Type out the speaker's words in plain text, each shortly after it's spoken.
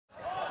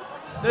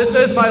This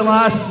is my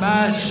last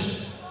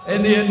match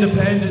in the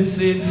independent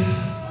scene.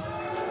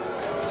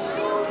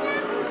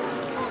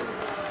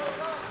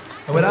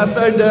 And when I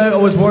found out I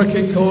was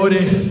working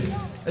Cody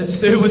and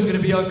Stu was going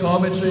to be on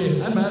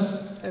commentary, and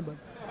man, hey, bud.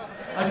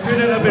 I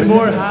couldn't have been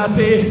more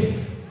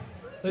happy.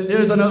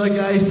 There's another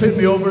guy who's put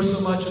me over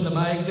so much on the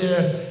mic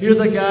there. Here's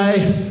a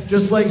guy,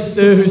 just like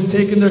Stu, who's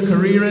taken their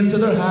career into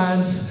their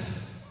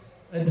hands.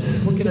 And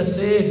what can I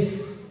say?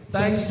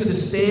 Thanks to the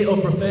state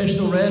of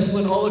professional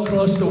wrestling all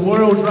across the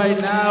world right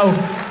now,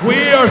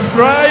 we are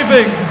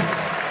thriving.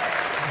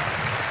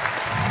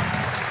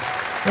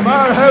 No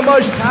matter how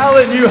much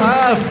talent you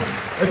have,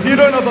 if you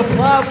don't have a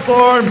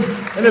platform,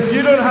 and if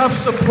you don't have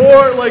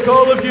support like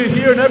all of you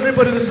here and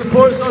everybody that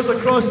supports us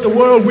across the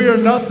world, we are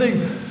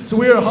nothing. So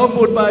we are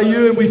humbled by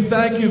you and we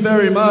thank you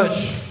very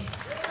much.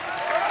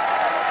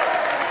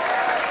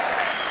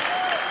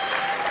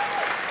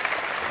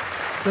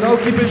 But I'll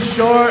keep it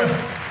short.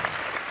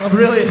 I'm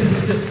really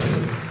just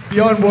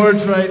beyond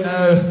words right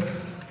now.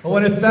 I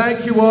want to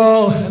thank you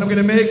all, and I'm going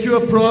to make you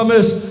a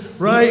promise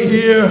right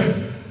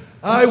here.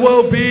 I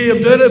will be,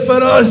 I'm doing it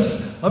for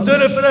us, I'm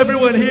doing it for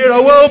everyone here, I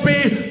will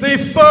be the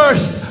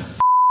first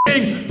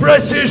f***ing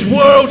British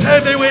World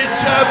Heavyweight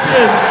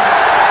Champion.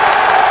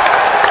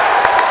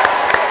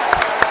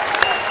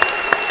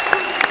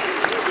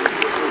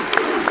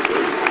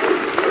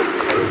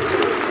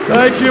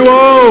 Thank you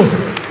all,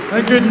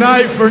 and good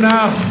night for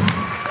now.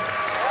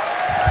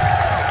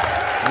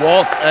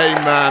 What a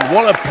man,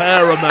 what a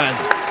pair of men.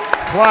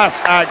 Class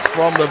acts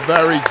from the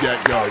very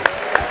get-go.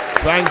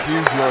 Thank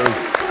you, Drew.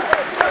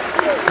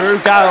 Drew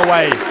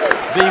Galloway,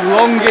 the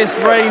longest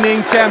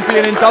reigning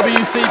champion in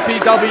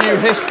WCPW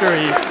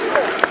history.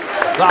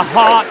 The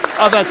heart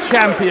of a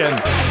champion.